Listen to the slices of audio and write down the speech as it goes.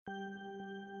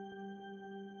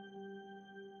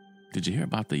Did you hear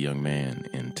about the young man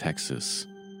in Texas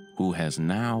who has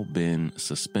now been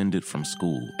suspended from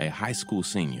school, a high school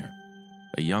senior,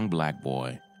 a young black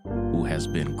boy who has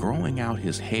been growing out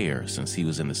his hair since he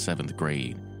was in the 7th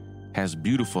grade, has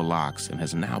beautiful locks, and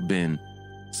has now been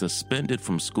suspended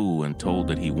from school and told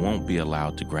that he won't be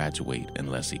allowed to graduate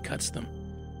unless he cuts them?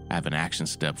 I have an action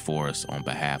step for us on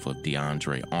behalf of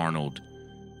DeAndre Arnold,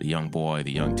 the young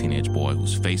teenage boy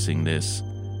who's facing this.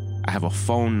 I have a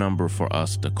phone number for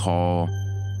us to call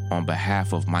on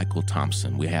behalf of Michael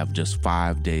Thompson. We have just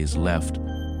 5 days left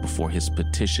before his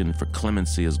petition for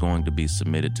clemency is going to be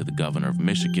submitted to the governor of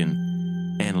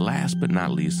Michigan. And last but not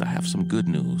least, I have some good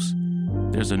news.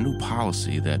 There's a new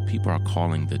policy that people are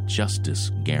calling the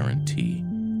Justice Guarantee,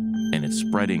 and it's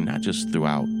spreading not just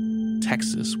throughout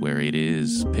Texas, where it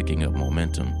is picking up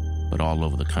momentum, but all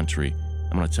over the country.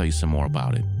 I'm going to tell you some more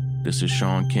about it. This is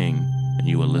Sean King, and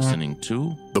you are listening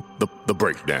to The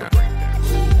Breakdown.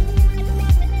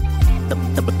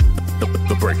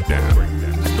 The Breakdown.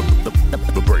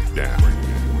 The Breakdown.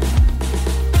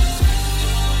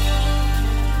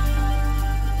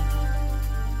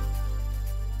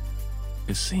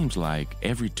 It seems like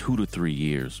every 2 to 3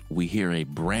 years, we hear a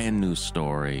brand new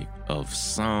story of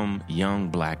some young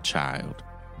black child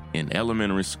in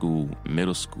elementary school,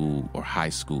 middle school, or high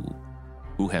school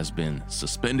who has been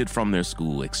suspended from their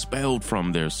school, expelled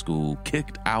from their school,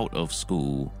 kicked out of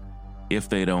school if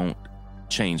they don't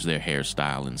change their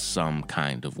hairstyle in some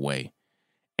kind of way.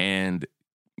 And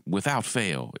without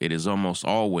fail, it is almost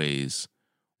always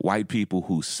white people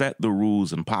who set the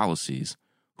rules and policies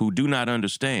who do not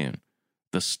understand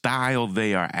the style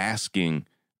they are asking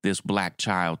this black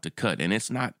child to cut. And it's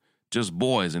not just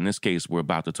boys. In this case, we're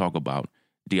about to talk about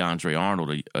DeAndre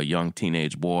Arnold, a young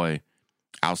teenage boy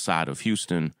outside of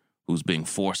Houston who's being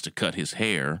forced to cut his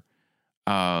hair.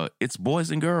 It's boys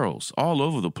and girls all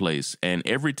over the place. And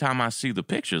every time I see the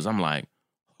pictures, I'm like,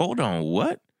 hold on,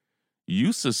 what?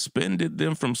 You suspended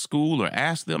them from school or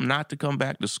asked them not to come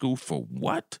back to school for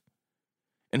what?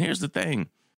 And here's the thing.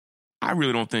 I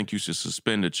really don't think you should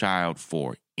suspend a child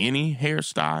for any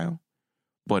hairstyle,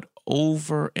 but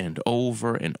over and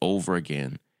over and over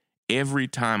again, every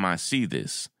time I see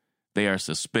this, they are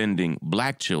suspending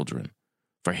black children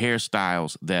for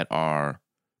hairstyles that are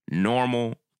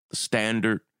normal,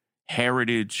 standard,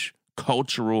 heritage,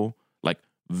 cultural, like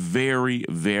very,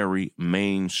 very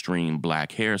mainstream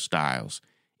black hairstyles.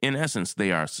 In essence,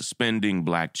 they are suspending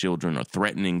black children or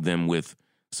threatening them with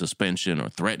suspension or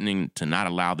threatening to not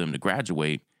allow them to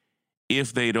graduate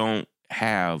if they don't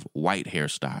have white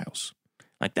hairstyles.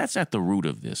 Like, that's at the root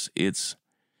of this. It's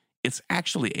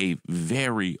actually a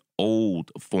very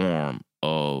old form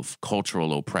of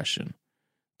cultural oppression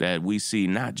that we see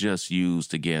not just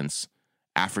used against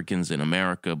Africans in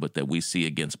America, but that we see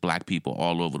against black people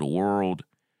all over the world.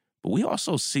 But we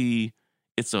also see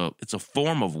it's a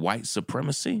form of white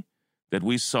supremacy that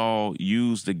we saw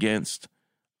used against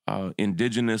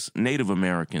indigenous Native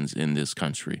Americans in this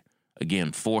country.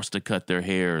 Again, forced to cut their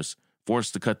hair,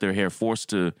 forced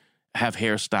to have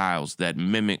hairstyles that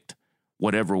mimicked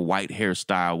whatever white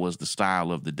hairstyle was the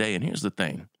style of the day. And here's the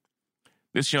thing.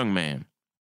 This young man,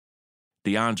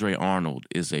 DeAndre Arnold,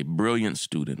 is a brilliant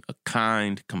student, a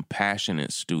kind,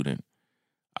 compassionate student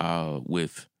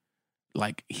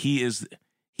he is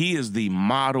the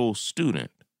model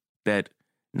student that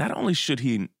not only should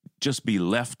he just be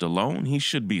left alone, he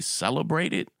should be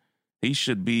celebrated, he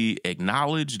should be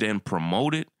acknowledged and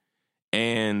promoted,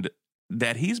 and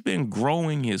that he's been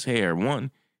growing his hair.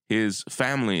 One, his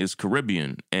family is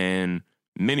Caribbean, and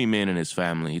many men in his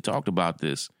family, he talked about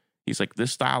this. He's like,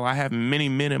 this style, I have many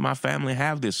men in my family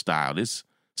have this style. This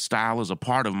style is a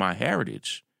part of my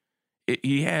heritage.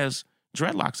 He has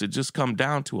dreadlocks that just come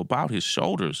down to about his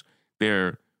shoulders.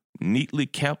 They're neatly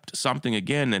kept, something,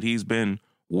 again, that he's been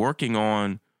working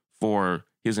on for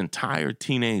his entire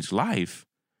teenage life.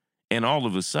 And all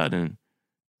of a sudden,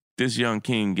 this young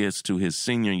king gets to his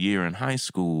senior year in high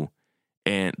school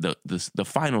and the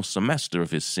final semester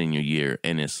of his senior year,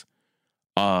 and it's,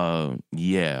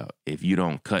 if you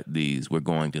don't cut these, we're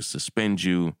going to suspend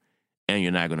you and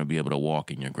you're not going to be able to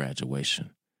walk in your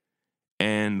graduation.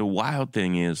 And the wild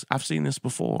thing is, I've seen this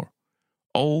before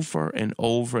over and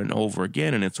over and over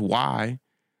again. And it's why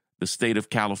the state of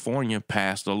California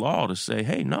passed a law to say,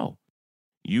 hey, no,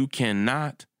 you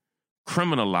cannot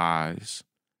criminalize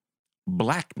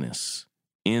blackness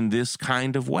in this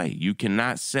kind of way. You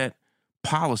cannot set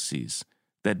policies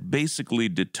that basically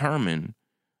determine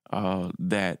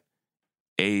that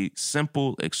a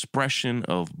simple expression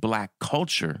of black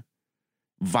culture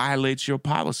violates your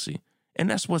policy. And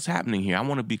that's what's happening here. I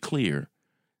want to be clear.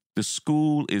 The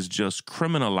school is just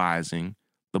criminalizing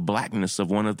the blackness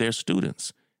of one of their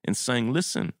students and saying,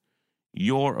 listen,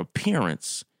 your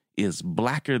appearance is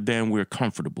blacker than we're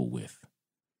comfortable with.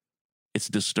 It's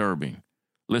disturbing.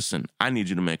 Listen, I need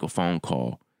you to make a phone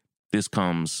call. This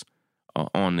comes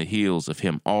on the heels of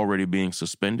him already being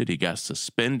suspended. He got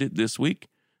suspended this week,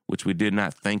 which we did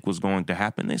not think was going to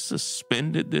happen. They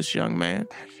suspended this young man.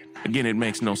 Again, it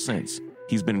makes no sense.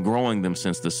 He's been growing them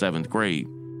since the 7th grade.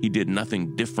 He did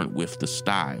nothing different with the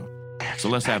style. So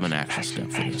let's have an action step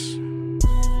for this.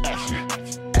 Action,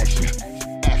 action,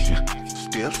 action,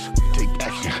 steps, take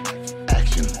action,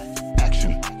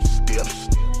 steps.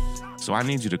 So I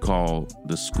need you to call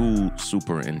the school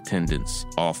superintendent's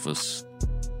office.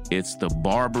 It's the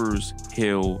Barbers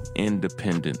Hill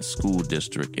Independent School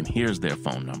District, and here's their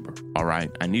phone number, all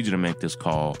right? I need you to make this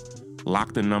call,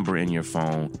 lock the number in your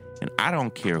phone, and I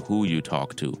don't care who you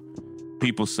talk to.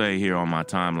 People say here on my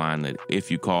timeline that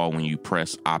if you call when you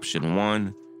press option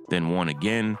 1, then 1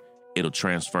 again, it'll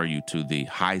transfer you to the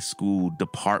high school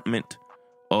department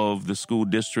of the school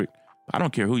district. I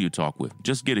don't care who you talk with.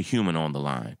 Just get a human on the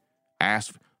line.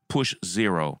 Push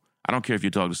 0. I don't care if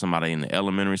you're talking to somebody in the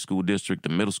elementary school district, the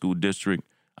middle school district.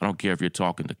 I don't care if you're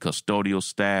talking to custodial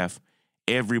staff.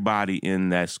 Everybody in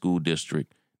that school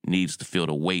district needs to feel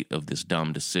the weight of this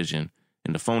dumb decision.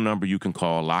 And the phone number you can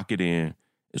call, lock it in,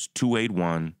 is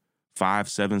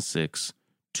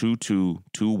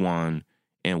 281-576-2221.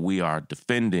 And we are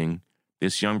defending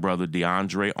this young brother,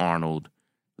 DeAndre Arnold.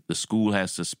 The school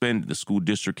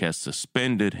district has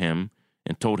suspended him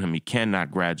and told him he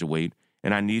cannot graduate.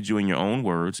 And I need you in your own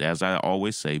words, as I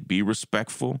always say, be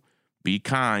respectful, be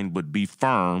kind, but be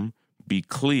firm, be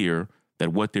clear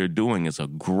that what they're doing is a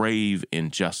grave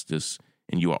injustice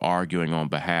and you are arguing on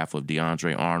behalf of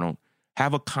DeAndre Arnold.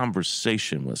 Have a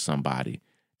conversation with somebody.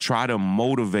 Try to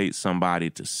motivate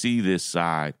somebody to see this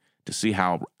side, to see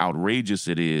how outrageous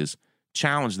it is.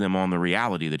 Challenge them on the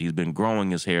reality that he's been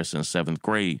growing his hair since 7th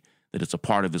grade, that it's a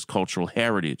part of his cultural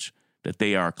heritage, that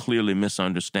they are clearly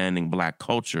misunderstanding black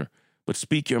culture. But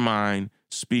speak your mind,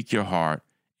 speak your heart,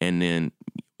 and then,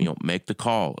 make the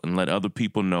call and let other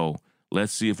people know.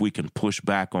 Let's see if we can push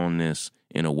back on this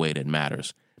in a way that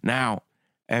matters. Now,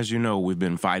 as you know, we've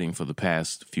been fighting for the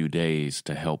past few days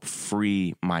to help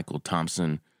free Michael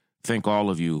Thompson. Thank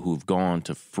all of you who've gone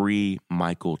to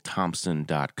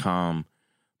freemichaelthompson.com.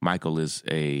 Michael is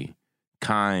a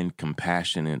kind,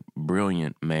 compassionate,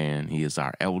 brilliant man. He is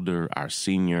our elder, our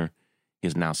senior. He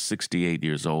is now 68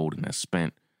 years old and has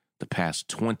spent the past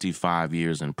 25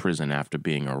 years in prison after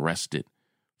being arrested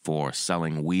for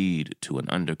selling weed to an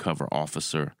undercover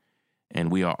officer.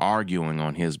 And we are arguing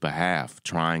on his behalf,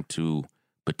 trying to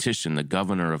petition the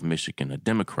governor of Michigan, a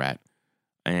Democrat,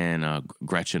 and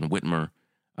Gretchen Whitmer.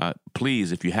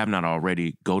 Please, if you have not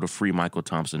already, go to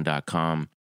freemichaelthompson.com.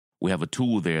 We have a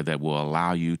tool there that will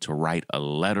allow you to write a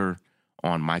letter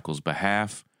on Michael's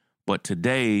behalf. But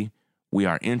today, we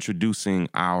are introducing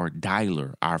our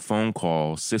dialer, our phone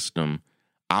call system.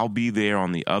 I'll be there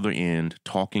on the other end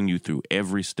talking you through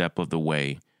every step of the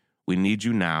way. We need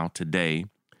you now, today,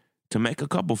 to make a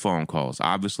couple phone calls.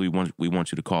 Obviously, we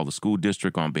want you to call the school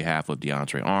district on behalf of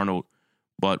DeAndre Arnold,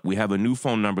 but we have a new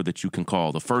phone number that you can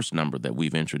call, the first number that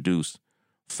we've introduced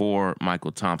for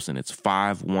Michael Thompson. It's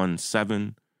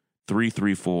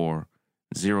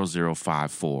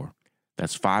 517-334-0054.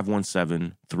 That's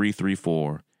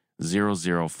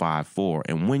 517-334-0054.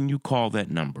 And when you call that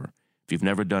number, if you've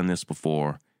never done this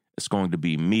before, it's going to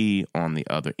be me on the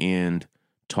other end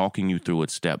talking you through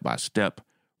it step by step.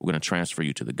 We're going to transfer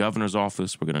you to the governor's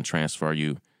office. We're going to transfer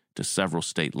you to several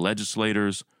state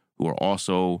legislators who are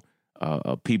also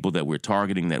people that we're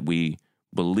targeting that we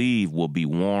believe will be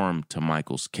warm to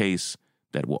Michael's case,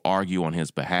 that will argue on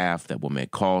his behalf, that will make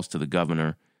calls to the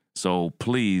governor. So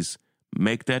please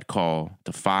make that call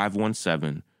to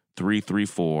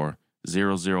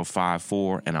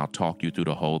 517-334-0054, and I'll talk you through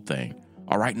the whole thing.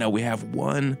 All right, now we have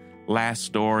one last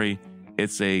story.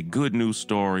 It's a good news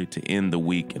story to end the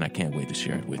week, and I can't wait to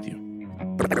share it with you.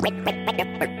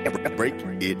 Break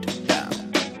it down.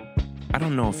 I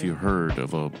don't know if you heard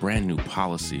of a brand new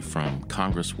policy from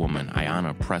Congresswoman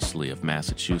Ayanna Pressley of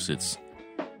Massachusetts,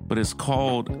 but it's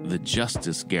called the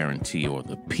Justice Guarantee, or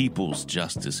the People's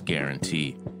Justice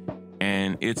Guarantee.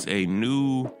 And it's a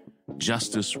new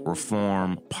justice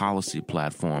reform policy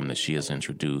platform that she has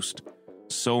introduced.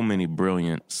 So many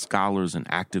brilliant scholars and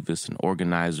activists and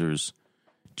organizers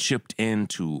chipped in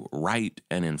to write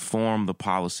and inform the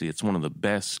policy. It's one of the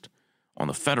best, on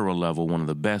the federal level, one of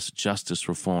the best justice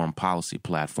reform policy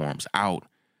platforms out.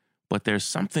 But there's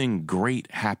something great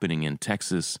happening in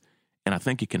Texas, and I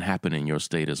think it can happen in your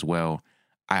state as well.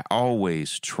 I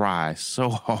always try so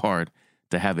hard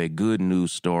to have a good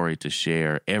news story to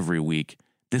share every week.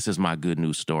 This is my good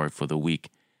news story for the week.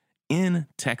 In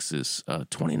Texas,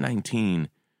 2019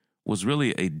 was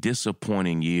really a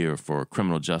disappointing year for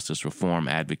criminal justice reform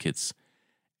advocates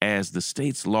as the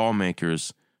state's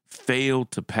lawmakers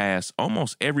failed to pass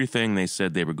almost everything they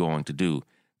said they were going to do.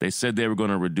 They said they were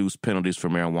going to reduce penalties for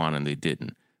marijuana, and they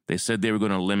didn't. They said they were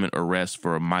going to limit arrests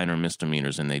for minor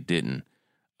misdemeanors, and they didn't.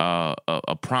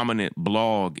 A prominent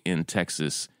blog in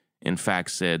Texas, in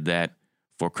fact, said that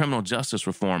for criminal justice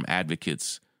reform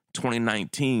advocates,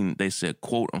 2019, they said,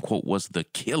 quote unquote, was the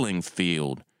killing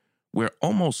field, where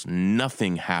almost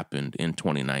nothing happened in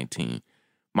 2019.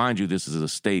 Mind you, this is a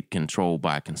state controlled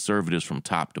by conservatives from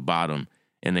top to bottom,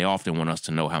 and they often want us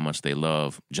to know how much they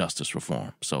love justice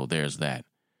reform. So there's that.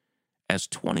 As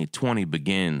 2020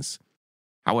 begins,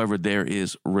 however, there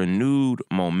is renewed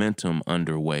momentum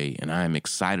underway, and I am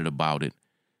excited about it.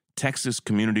 Texas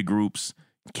community groups,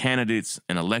 candidates,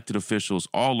 and elected officials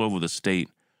all over the state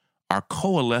are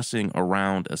coalescing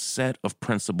around a set of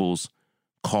principles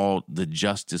called the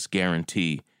Justice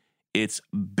Guarantee. It's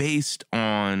based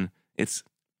on, it's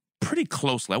pretty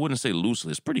closely, I wouldn't say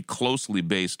loosely, it's pretty closely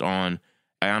based on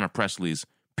Ayanna Pressley's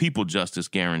People Justice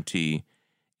Guarantee,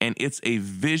 and it's a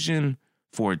vision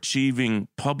for achieving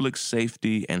public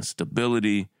safety and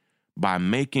stability by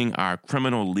making our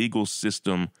criminal legal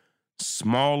system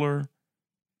smaller.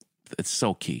 It's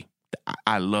so key.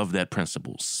 I love that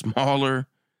principle. Smaller,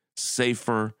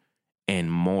 safer,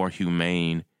 and more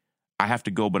humane. I have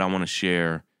to go, but I want to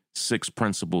share 6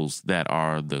 principles that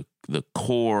are the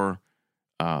core,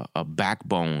 a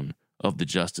backbone of the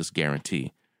Justice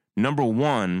Guarantee. Number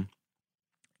 1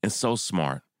 is so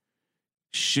smart.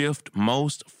 Shift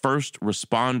most first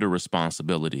responder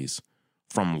responsibilities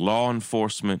from law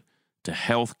enforcement to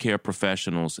healthcare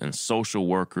professionals and social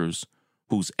workers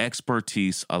whose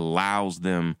expertise allows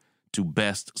them to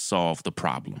best solve the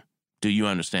problem. Do you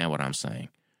understand what I'm saying?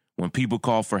 When people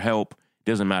call for help,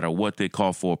 doesn't matter what they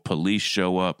call for, police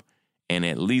show up, and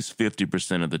at least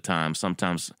 50% of the time,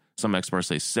 sometimes some experts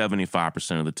say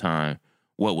 75% of the time,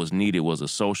 what was needed was a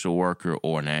social worker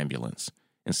or an ambulance.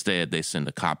 Instead, they send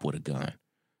a cop with a gun.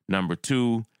 Number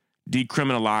 2,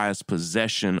 decriminalize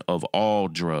possession of all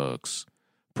drugs.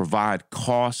 Provide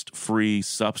cost-free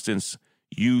substance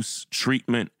use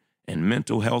treatment and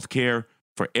mental health care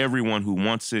for everyone who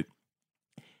wants it.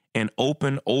 And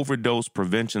open overdose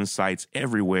prevention sites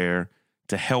everywhere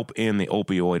to help end the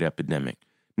opioid epidemic.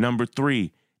 Number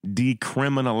 3,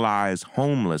 decriminalize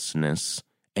homelessness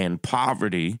and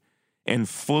poverty and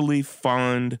fully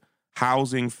fund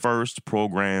housing first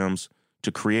programs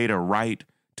to create a right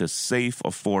to safe,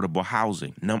 affordable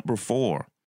housing. Number 4,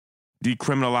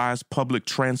 decriminalize public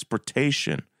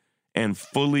transportation and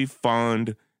fully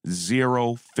fund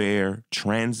zero fare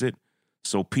transit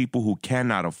so people who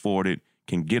cannot afford it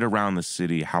can get around the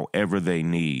city however they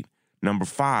need. Number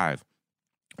 5,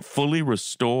 fully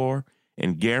restore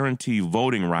and guarantee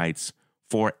voting rights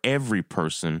for every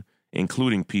person,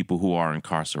 including people who are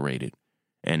incarcerated.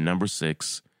 And number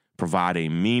 6, provide a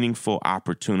meaningful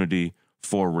opportunity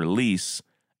for release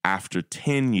after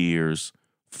 10 years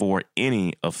for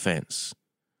any offense.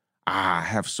 I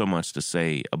have so much to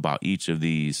say about each of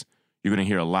these. You're going to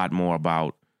hear a lot more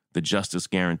about the Justice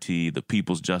Guarantee, the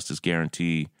People's Justice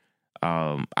Guarantee.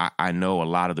 I know a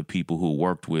lot of the people who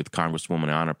worked with Congresswoman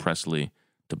Ayanna Pressley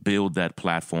to build that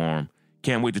platform.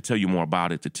 Can't wait to tell you more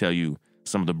about it, to tell you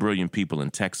some of the brilliant people in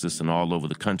Texas and all over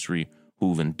the country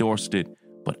who've endorsed it.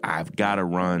 But I've got to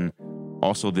run.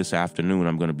 Also this afternoon,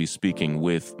 I'm going to be speaking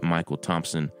with Michael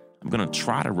Thompson. I'm going to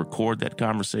try to record that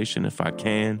conversation if I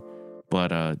can.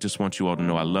 But just want you all to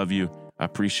know I love you. I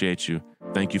appreciate you.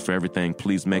 Thank you for everything.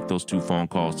 Please make those 2 phone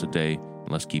calls today. And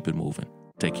let's keep it moving.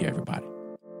 Take care, everybody.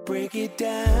 Break it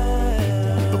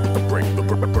down. The breakdown. The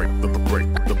breakdown. Break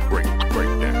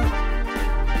it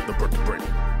down. The breakdown.